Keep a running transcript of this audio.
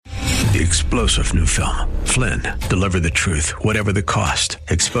The explosive new film, Flynn, deliver the truth, whatever the cost,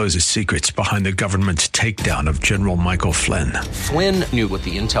 exposes secrets behind the government's takedown of General Michael Flynn. Flynn knew what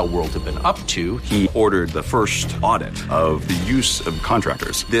the intel world had been up to. He ordered the first audit of the use of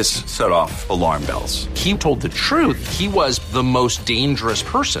contractors. This set off alarm bells. He told the truth. He was the most dangerous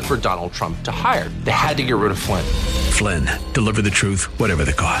person for Donald Trump to hire. They had to get rid of Flynn. Flynn, deliver the truth, whatever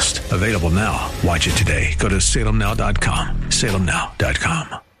the cost. Available now. Watch it today. Go to salemnow.com.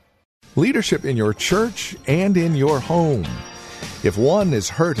 salemnow.com. Leadership in your church and in your home. If one is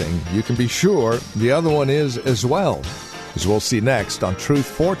hurting, you can be sure the other one is as well. As we'll see next on Truth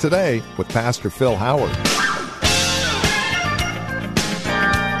for Today with Pastor Phil Howard.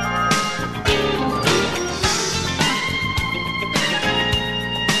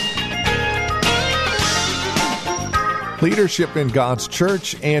 Leadership in God's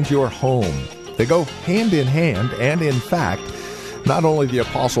church and your home. They go hand in hand, and in fact, not only the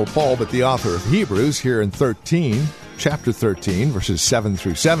Apostle Paul, but the author of Hebrews here in chapter 13, verses 7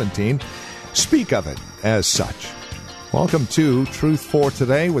 through 17, speak of it as such. Welcome to Truth for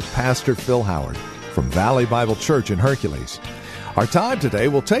Today with Pastor Phil Howard from Valley Bible Church in Hercules. Our time today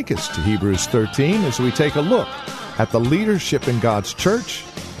will take us to Hebrews 13 as we take a look at the leadership in God's church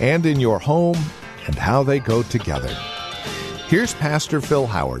and in your home and how they go together. Here's Pastor Phil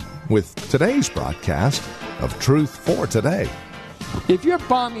Howard with today's broadcast of Truth for Today. If you're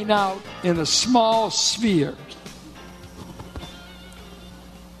bombing out in a small sphere,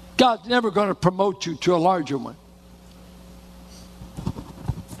 God's never going to promote you to a larger one.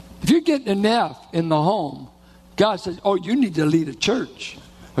 If you're getting an F in the home, God says, oh, you need to lead a church.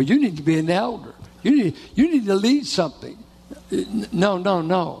 Or you need to be an elder. You need to lead something.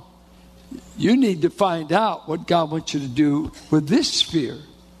 No. You need to find out what God wants you to do with this sphere.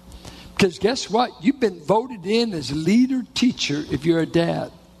 Because guess what? You've been voted in as leader, teacher if you're a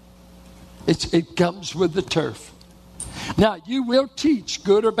dad. It comes with the turf. Now, you will teach,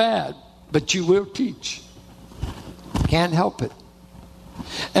 good or bad, but you will teach. Can't help it.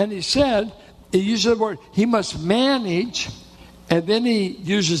 And he said, he uses the word, he must manage, and then he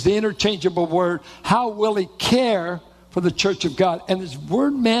uses the interchangeable word, how will he care for the church of God? And this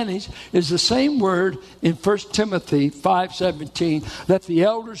word manage is the same word in 1 Timothy 5:17. Let the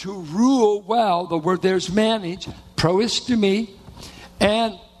elders who rule well, the word there's manage, proistemi,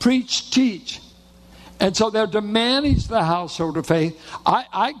 and preach, teach. And so they're to manage the household of faith.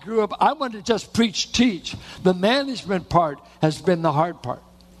 I grew up, I wanted to just preach, teach. The management part has been the hard part.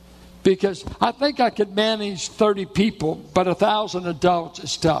 Because I think I could manage 30 people, but 1,000 adults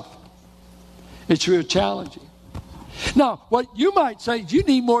is tough. It's real challenging. Now, what you might say is you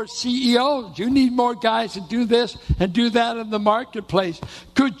need more CEOs. You need more guys to do this and do that in the marketplace.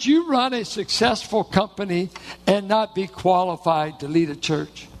 Could you run a successful company and not be qualified to lead a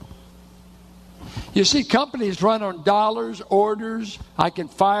church? You see, companies run on dollars, orders. I can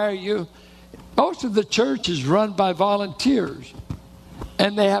fire you. Most of the church is run by volunteers.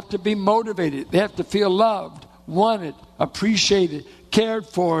 And they have to be motivated. They have to feel loved, wanted, appreciated, cared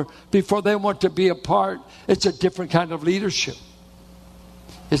for before they want to be a part. It's a different kind of leadership.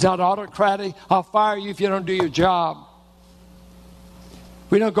 It's not autocratic. I'll fire you if you don't do your job.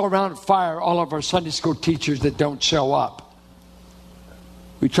 We don't go around and fire all of our Sunday school teachers that don't show up.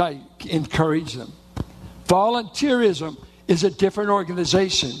 We try to encourage them. Volunteerism is a different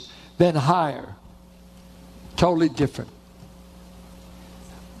organization than hire. Totally different.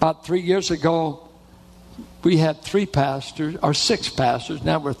 About 3 years ago, we had 6 pastors.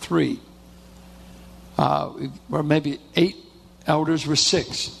 Now we're 3. Or maybe 8 elders with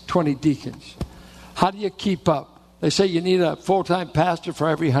 6, 20 deacons. How do you keep up? They say you need a full-time pastor for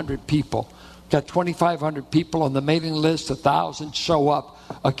every 100 people. Got 2,500 people on the mailing list. 1,000 show up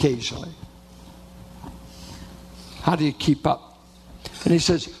occasionally. How do you keep up? And he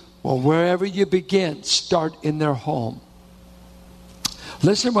says, well, wherever you begin, start in their home.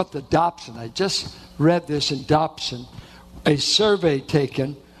 Listen what the Dobson, I just read this in Dobson, a survey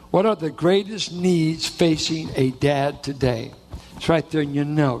taken. What are the greatest needs facing a dad today? It's right there in your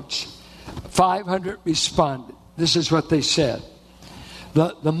notes. 500 responded. This is what they said.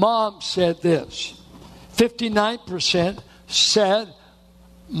 The mom said this. 59% said,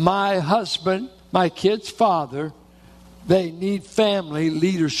 my husband, my kid's father, they need family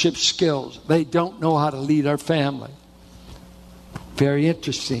leadership skills. They don't know how to lead our family. Very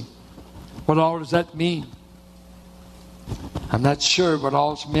interesting. What all does that mean? I'm not sure what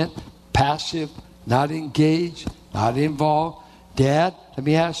all's meant. Passive, not engaged, not involved. Dad, let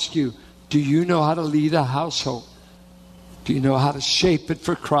me ask you, do you know how to lead a household? Do you know how to shape it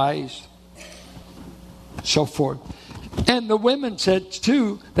for Christ? So forth. And the women said,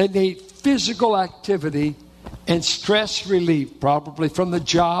 too, they need physical activity and stress relief, probably from the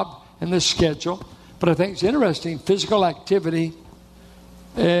job and the schedule. But I think it's interesting, physical activity,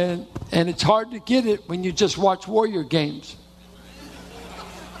 and it's hard to get it when you just watch Warrior games.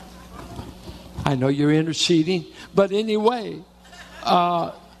 I know you're interceding, but anyway,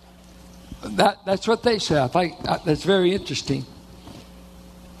 that's what they say. I think that's very interesting.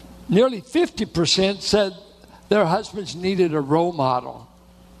 Nearly 50% said their husbands needed a role model.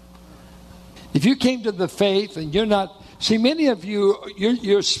 If you came to the faith and you're not, see, many of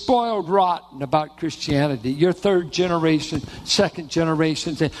you're spoiled rotten about Christianity. You're third generation, second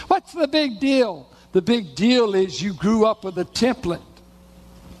generation. Saying, what's the big deal? The big deal is you grew up with a template.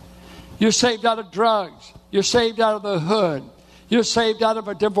 You're saved out of drugs. You're saved out of the hood. You're saved out of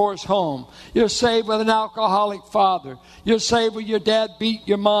a divorced home. You're saved with an alcoholic father. You're saved with your dad beat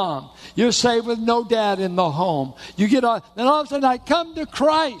your mom. You're saved with no dad in the home. You get on, then all of a sudden I come to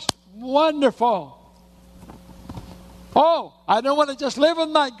Christ. Wonderful. Oh, I don't want to just live with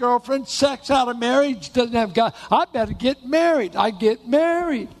my girlfriend. Sex out of marriage doesn't have God. I better get married. I get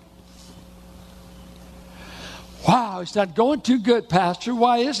married. Wow, it's not going too good, Pastor.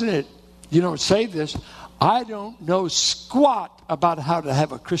 Why isn't it? You don't say this. I don't know squat about how to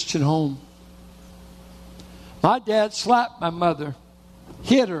have a Christian home. My dad slapped my mother,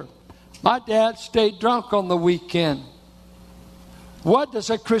 hit her. My dad stayed drunk on the weekend. What does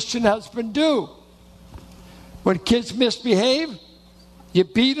a Christian husband do? When kids misbehave, you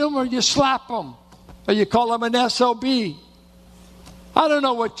beat them or you slap them. Or you call them an SOB. I don't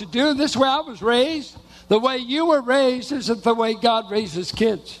know what to do. This is the way I was raised. The way you were raised isn't the way God raises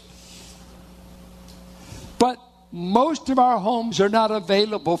kids. But most of our homes are not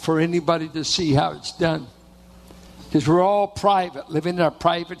available for anybody to see how it's done. Because we're all private, living in our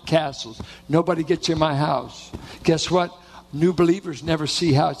private castles. Nobody gets in my house. Guess what? New believers never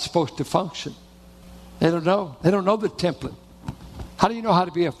see how it's supposed to function. They don't know. They don't know the template. How do you know how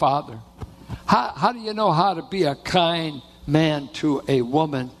to be a father? How do you know how to be a kind man to a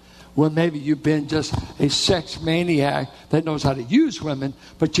woman when maybe you've been just a sex maniac that knows how to use women,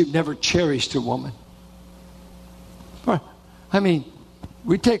 but you've never cherished a woman? I mean,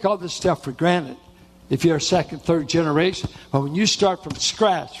 we take all this stuff for granted if you're a second, third generation. But when you start from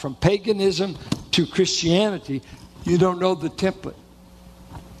scratch, from paganism to Christianity, you don't know the template.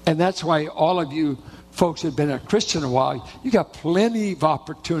 And that's why all of you folks have been a Christian a while. You got plenty of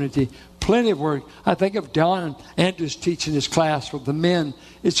opportunity, plenty of work. I think of Don Andrews teaching his class with the men.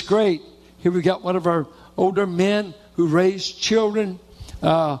 It's great. Here we got one of our older men who raised children,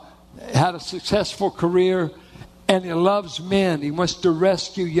 had a successful career, and he loves men. He wants to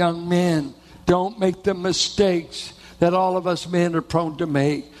rescue young men. Don't make the mistakes that all of us men are prone to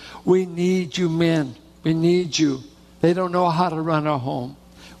make. We need you men. We need you. They don't know how to run a home.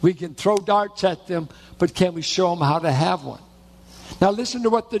 We can throw darts at them, but can we show them how to have one? Now listen to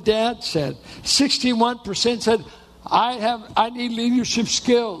what the dad said. 61% said, I need leadership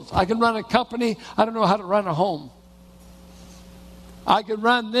skills. I can run a company. I don't know how to run a home. I can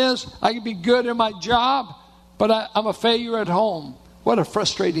run this. I can be good in my job, but I'm a failure at home. What a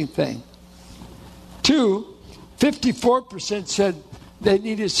frustrating thing. 54% said they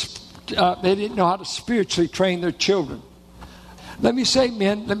didn't know how to spiritually train their children. Let me say,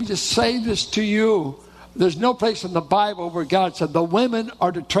 men, let me just say this to you. There's no place in the Bible where God said the women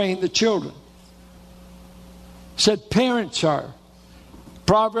are to train the children. Said parents are.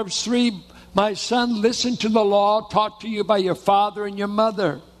 Proverbs 3, my son, listen to the law taught to you by your father and your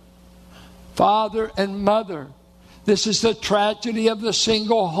mother. Father and mother. This is the tragedy of the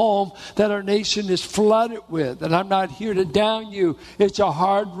single home that our nation is flooded with. And I'm not here to down you. It's a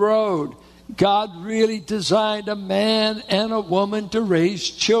hard road. God really designed a man and a woman to raise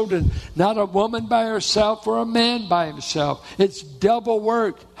children. Not a woman by herself or a man by himself. It's double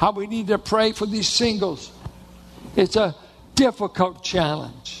work. How we need to pray for these singles. It's a difficult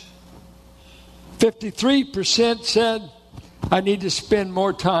challenge. 53% said, I need to spend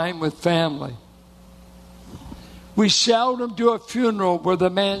more time with family. We seldom do a funeral where the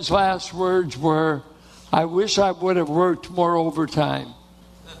man's last words were, I wish I would have worked more overtime.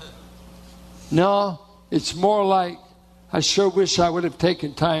 No, it's more like, I sure wish I would have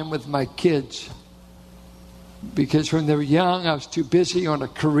taken time with my kids. Because when they were young, I was too busy on a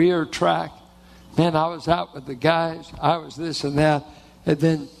career track. Man, I was out with the guys. I was this and that. And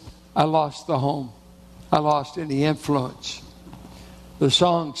then I lost the home. I lost any influence. The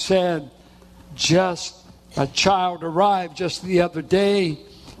song said, just a child arrived just the other day.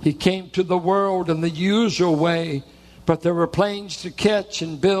 He came to the world in the usual way, but there were planes to catch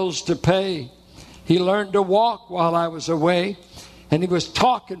and bills to pay. He learned to walk while I was away, and he was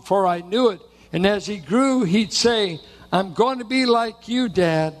talking before I knew it. And as he grew, he'd say, I'm going to be like you,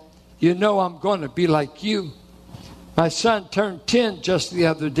 Dad. You know I'm going to be like you. My son turned 10 just the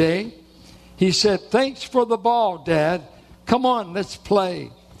other day. He said, thanks for the ball, Dad. Come on, let's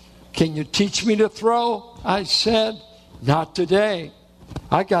play. Can you teach me to throw? I said, not today.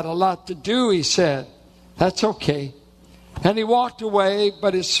 I got a lot to do, he said. That's okay. And he walked away,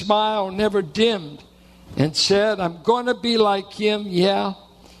 but his smile never dimmed and said, I'm going to be like him. Yeah,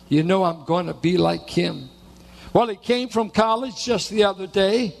 you know I'm going to be like him. Well, he came from college just the other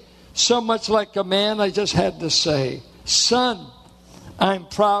day. So much like a man, I just had to say, son, I'm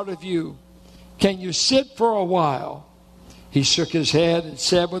proud of you. Can you sit for a while? He shook his head and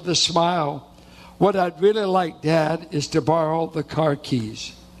said with a smile, what I'd really like, Dad, is to borrow the car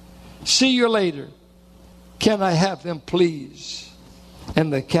keys. See you later. Can I have them, please?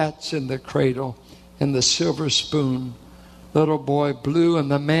 And the cat's in the cradle and the silver spoon, little boy blue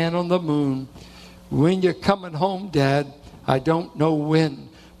and the man on the moon. When you're coming home, Dad, I don't know when,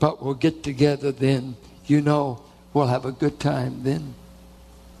 but we'll get together then. You know, we'll have a good time then.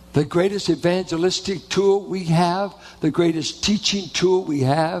 The greatest evangelistic tool we have, the greatest teaching tool we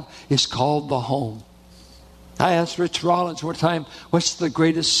have is called the home. I asked Rich Rollins one time, what's the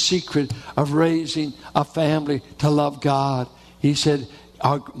greatest secret of raising a family to love God? He said,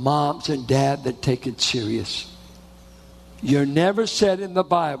 our moms and dad that take it serious. You're never said in the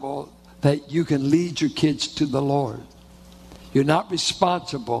Bible that you can lead your kids to the Lord. You're not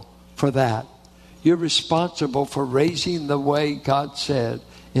responsible for that. You're responsible for raising the way God said,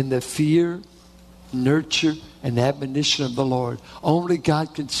 in the fear, nurture, and admonition of the Lord. Only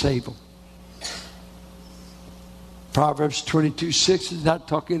God can save them. Proverbs 22:6 is not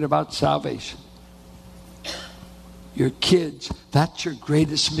talking about salvation. Your kids, that's your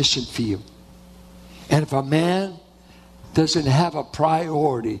greatest mission field. And if a man doesn't have a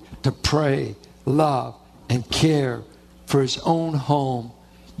priority to pray, love, and care for his own home,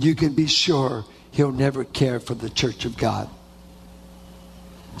 you can be sure he'll never care for the church of God.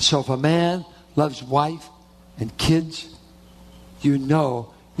 So if a man loves wife and kids, you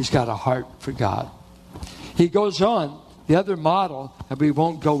know he's got a heart for God. He goes on. The other model, and we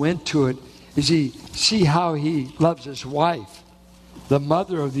won't go into it, is see how he loves his wife, the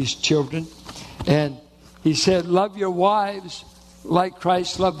mother of these children. And he said, love your wives like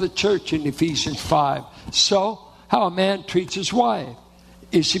Christ loved the church in Ephesians 5. So, how a man treats his wife.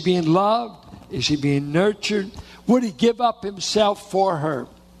 Is she being loved? Is she being nurtured? Would he give up himself for her?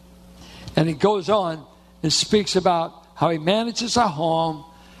 And he goes on and speaks about how he manages a home,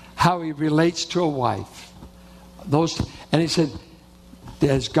 how he relates to a wife. And he said,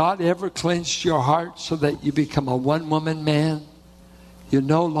 has God ever cleansed your heart so that you become a one-woman man? You're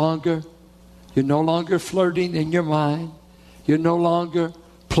no longer flirting in your mind. You're no longer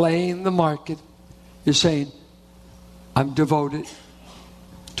playing the market. You're saying, I'm devoted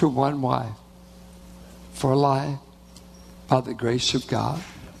to one wife for life by the grace of God.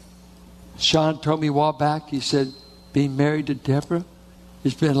 Sean told me a while back, he said, being married to Deborah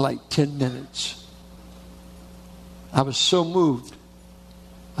has been like 10 minutes. I was so moved.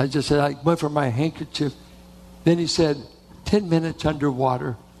 I just said, I went for my handkerchief. Then he said, 10 minutes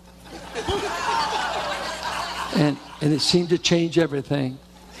underwater. and it seemed to change everything.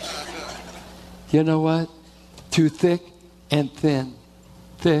 You know what? Through thick and thin,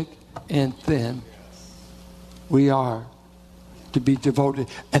 we are to be devoted.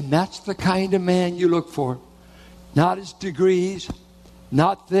 And that's the kind of man you look for. Not his degrees,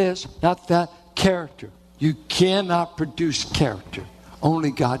 not this, not that. Character. You cannot produce character.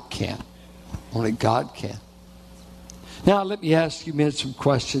 Only God can. Only God can. Now let me ask you some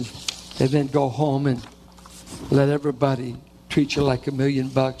questions and then go home and let everybody treat you like $1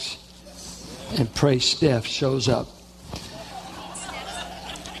 million and pray Steph shows up.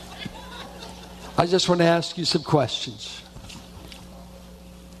 I just want to ask you some questions.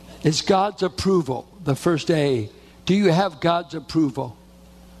 Is God's approval, the first A, do you have God's approval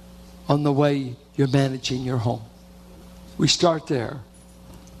on the way you're managing your home? We start there.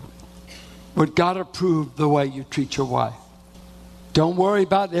 Would God approve the way you treat your wife? Don't worry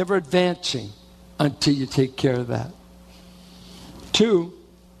about ever advancing until you take care of that. 2,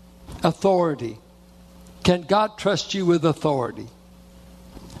 authority. Can God trust you with authority?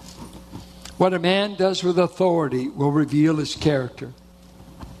 What a man does with authority will reveal his character.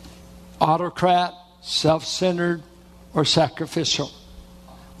 Autocrat, self-centered, or sacrificial.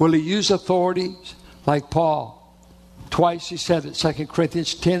 Will he use authority like Paul? Twice he said it, 2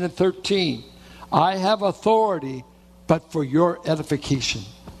 Corinthians 10 and 13. I have authority, but for your edification,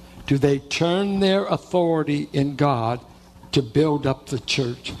 do they turn their authority in God to build up the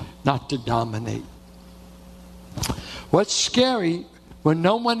church, not to dominate. What's scary when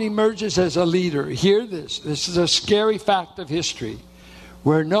no one emerges as a leader, hear this. This is a scary fact of history.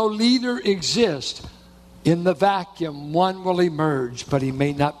 Where no leader exists, in the vacuum, one will emerge, but he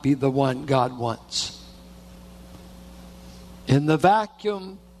may not be the one God wants. In the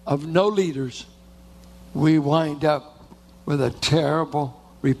vacuum of no leaders, we wind up with a terrible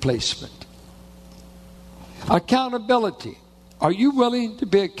replacement. Accountability. Are you willing to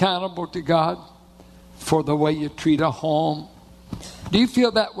be accountable to God for the way you treat a home? Do you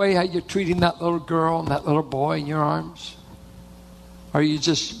feel that way, how you're treating that little girl and that little boy in your arms? Are you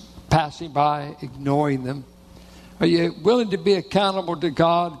just passing by, ignoring them? Are you willing to be accountable to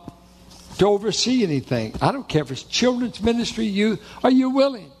God to oversee anything? I don't care if it's children's ministry, youth. Are you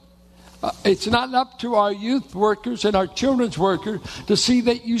willing? It's not up to our youth workers and our children's workers to see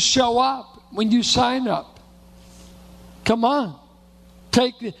that you show up when you sign up. Come on.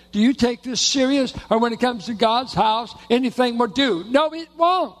 Do you take this serious? Or when it comes to God's house, anything will do? No, it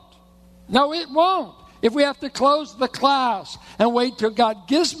won't. No, it won't. If we have to close the class and wait till God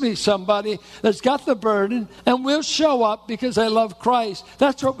gives me somebody that's got the burden and will show up because they love Christ,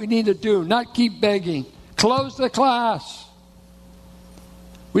 that's what we need to do, not keep begging. Close the class.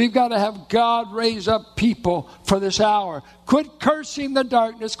 We've got to have God raise up people for this hour. Quit cursing the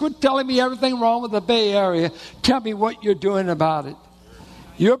darkness. Quit telling me everything wrong with the Bay Area. Tell me what you're doing about it.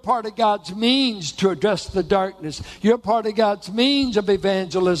 You're part of God's means to address the darkness. You're part of God's means of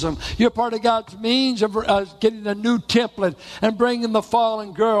evangelism. You're part of God's means of getting a new template and bringing the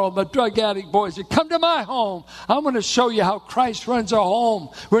fallen girl, the drug addict boys to come to my home. I'm going to show you how Christ runs a home.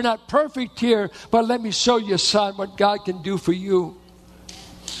 We're not perfect here, but let me show you, son, what God can do for you.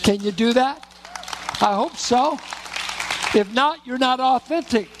 Can you do that? I hope so. If not, you're not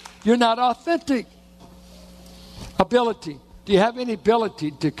authentic. You're not authentic. Ability. Do you have any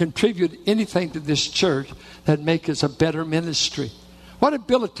ability to contribute anything to this church that make us a better ministry? What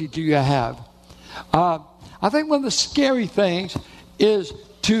ability do you have? I think one of the scary things is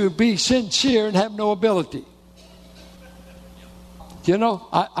to be sincere and have no ability. You know,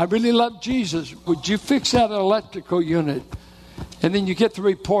 I really love Jesus. Would you fix that electrical unit? And then you get the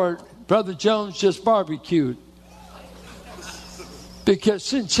report, Brother Jones just barbecued. Because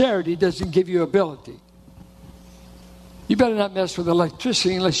sincerity doesn't give you ability. You better not mess with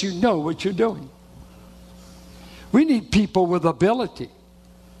electricity unless you know what you're doing. We need people with ability.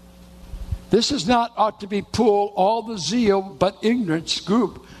 This is not ought to be pull all the zeal but ignorance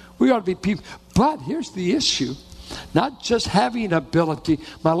group. We ought to be people. But here's the issue. Not just having ability.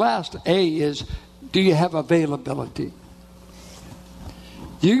 My last A is, do you have availability?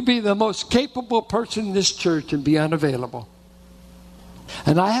 You can be the most capable person in this church and be unavailable.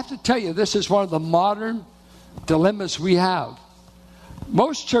 And I have to tell you, this is one of the modern dilemmas we have.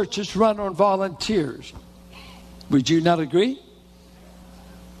 Most churches run on volunteers. Would you not agree?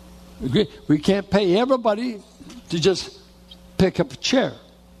 Agree? We can't pay everybody to just pick up a chair.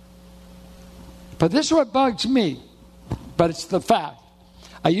 But this is what bugs me. But it's the fact.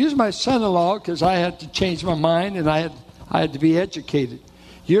 I use my son-in-law because I had to change my mind and I had to be educated.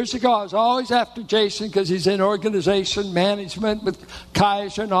 Years ago, I was always after Jason because he's in organization management with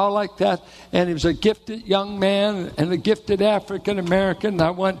Kaiser and all like that. And he was a gifted young man and a gifted African American.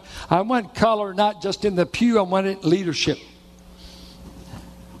 I want color, not just in the pew. I want it in leadership.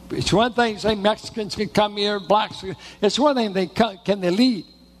 It's one thing to say Mexicans can come here, blacks. It's one thing can they lead?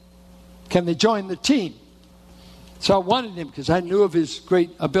 Can they join the team? So I wanted him because I knew of his great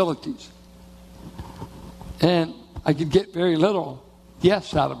abilities. And I could get very little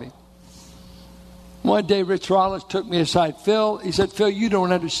yes out of him. One day, Rich Rollins took me aside. Phil, he said, Phil, you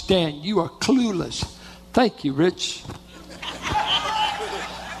don't understand. You are clueless. Thank you, Rich.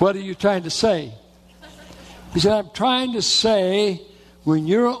 What are you trying to say? He said, I'm trying to say when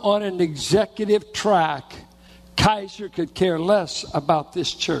you're on an executive track, Kaiser could care less about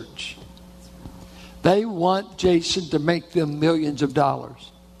this church. They want Jason to make them millions of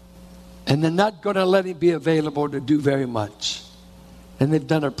dollars. And they're not going to let him be available to do very much. And they've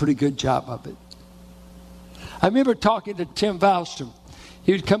done a pretty good job of it. I remember talking to Tim Valstrom.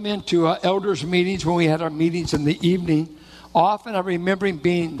 He would come into elders' meetings when we had our meetings in the evening. Often I remember him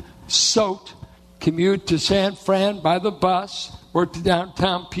being soaked, commute to San Fran by the bus, work to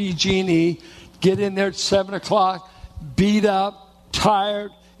downtown PG&E, get in there at 7 o'clock, beat up,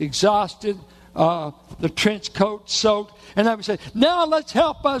 tired, exhausted, the trench coat soaked. And I would say, now let's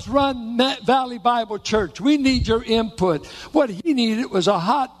help us run Valley Bible Church. We need your input. What he needed was a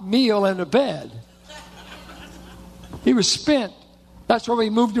hot meal and a bed. He was spent. That's why we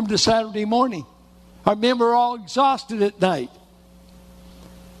moved them to Saturday morning. Our men were all exhausted at night.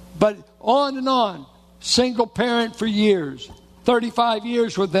 But on and on, single parent for years, 35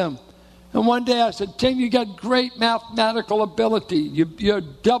 years with them. And one day I said, Tim, you got great mathematical ability. You're a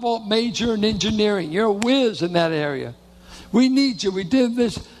double major in engineering. You're a whiz in that area. We need you. We did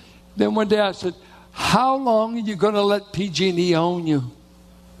this. Then one day I said, how long are you going to let PG&E own you?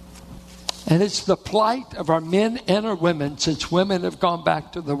 And it's the plight of our men and our women since women have gone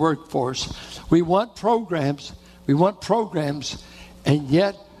back to the workforce. We want programs. And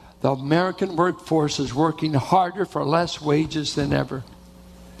yet the American workforce is working harder for less wages than ever.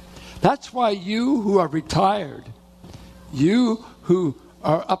 That's why you who are retired, you who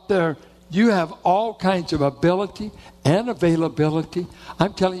are up there, you have all kinds of ability and availability.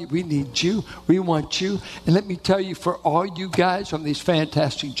 I'm telling you, we need you. We want you. And let me tell you, for all you guys on these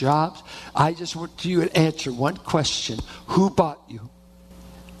fantastic jobs, I just want you to answer one question. Who bought you?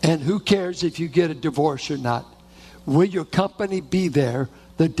 And who cares if you get a divorce or not? Will your company be there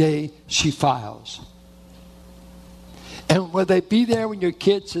the day she files? And will they be there when your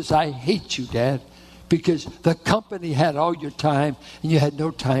kid says, I hate you, Dad, because the company had all your time and you had no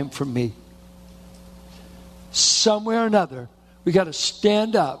time for me? Somewhere or another, we got to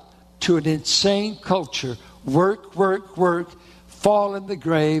stand up to an insane culture. Work, fall in the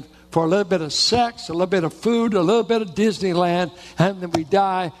grave for a little bit of sex, a little bit of food, a little bit of Disneyland, and then we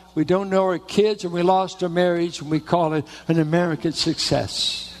die. We don't know our kids and we lost our marriage and we call it an American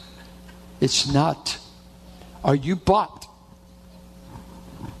success. It's not. Are you bought?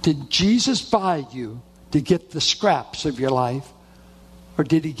 Did Jesus buy you to get the scraps of your life, or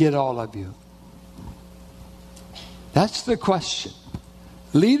did he get all of you? That's the question.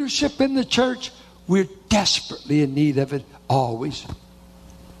 Leadership in the church, we're desperately in need of it always.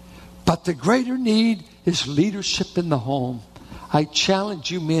 But the greater need is leadership in the home. I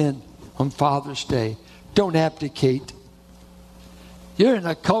challenge you men on Father's Day, don't abdicate. You're in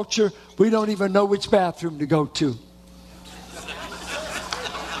a culture we don't even know which bathroom to go to.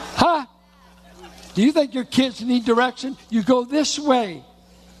 Huh? Do you think your kids need direction? You go this way.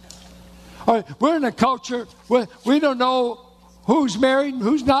 All right, we're in a culture where we don't know who's married and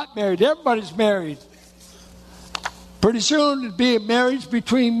who's not married. Everybody's married. Pretty soon it'd be a marriage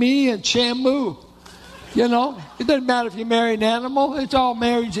between me and Shamu. You know, it doesn't matter if you marry an animal. It's all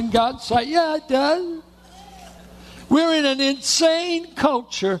marriage in God's sight. Yeah, it does. We're in an insane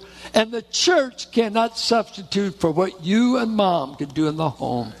culture, and the church cannot substitute for what you and mom can do in the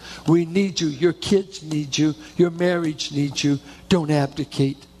home. We need you. Your kids need you. Your marriage needs you. Don't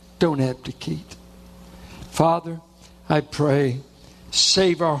abdicate. Don't abdicate. Father, I pray,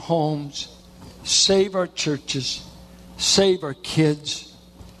 save our homes, save our churches, save our kids,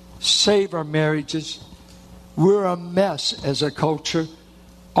 save our marriages. We're a mess as a culture,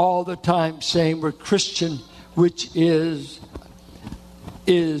 all the time saying we're Christian, which is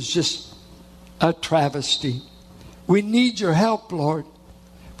just a travesty. We need your help, Lord.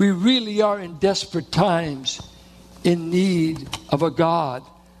 We really are in desperate times in need of a God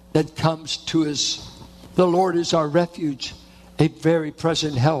that comes to us. The Lord is our refuge, a very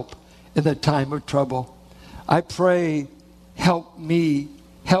present help in the time of trouble. I pray, help me,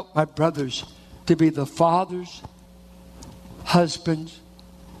 help my brothers to be the fathers, husbands,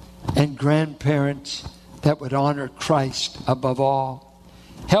 and grandparents that would honor Christ above all.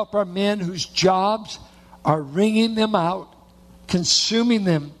 Help our men whose jobs are wringing them out, consuming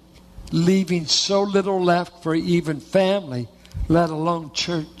them, leaving so little left for even family, let alone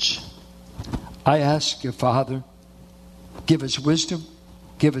church. I ask you, Father, give us wisdom,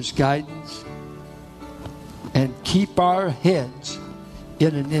 give us guidance, and keep our heads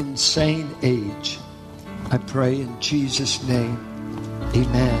in an insane age. I pray in Jesus' name.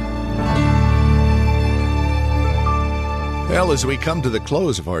 Amen. Well, as we come to the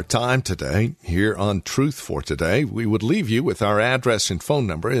close of our time today, here on Truth for Today, we would leave you with our address and phone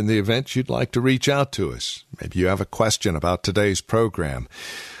number in the event you'd like to reach out to us. Maybe you have a question about today's program,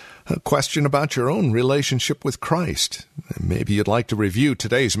 a question about your own relationship with Christ. Maybe you'd like to review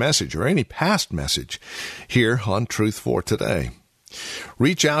today's message or any past message here on Truth for Today.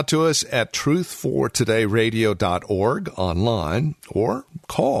 Reach out to us at truthfortodayradio.org online or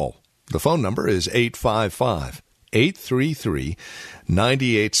call. The phone number is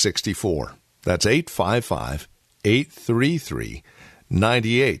 855-833-9864. That's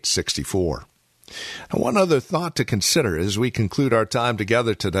 855-833-9864. And one other thought to consider as we conclude our time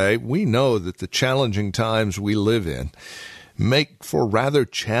together today, we know that the challenging times we live in make for rather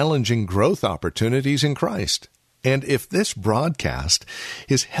challenging growth opportunities in Christ. And if this broadcast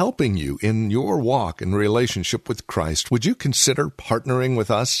is helping you in your walk and relationship with Christ, would you consider partnering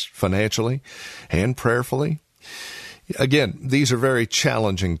with us financially and prayerfully? Again, these are very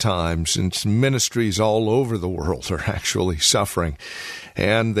challenging times, and ministries all over the world are actually suffering,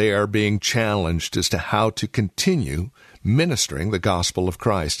 and they are being challenged as to how to continue ministering the gospel of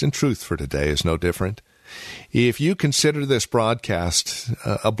Christ. And Truth for Today is no different. If you consider this broadcast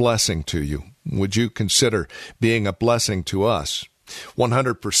a blessing to you, would you consider being a blessing to us?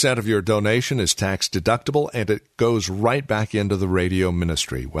 100% of your donation is tax deductible, and it goes right back into the radio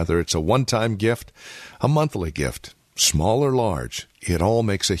ministry, whether it's a one-time gift, a monthly gift, small or large. It all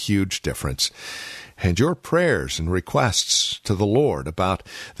makes a huge difference. And your prayers and requests to the Lord about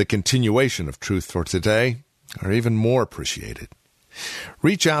the continuation of Truth for Today are even more appreciated.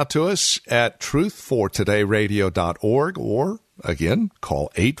 Reach out to us at truthfortodayradio.org or, again,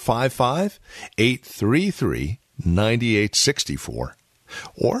 call 855-833-9864.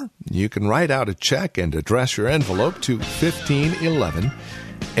 Or you can write out a check and address your envelope to 1511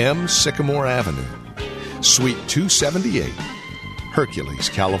 M. Sycamore Avenue, Suite 278, Hercules,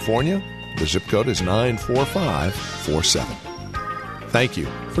 California. The zip code is 94547. Thank you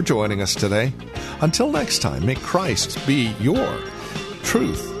for joining us today. Until next time, may Christ be your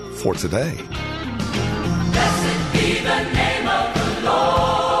Truth for Today.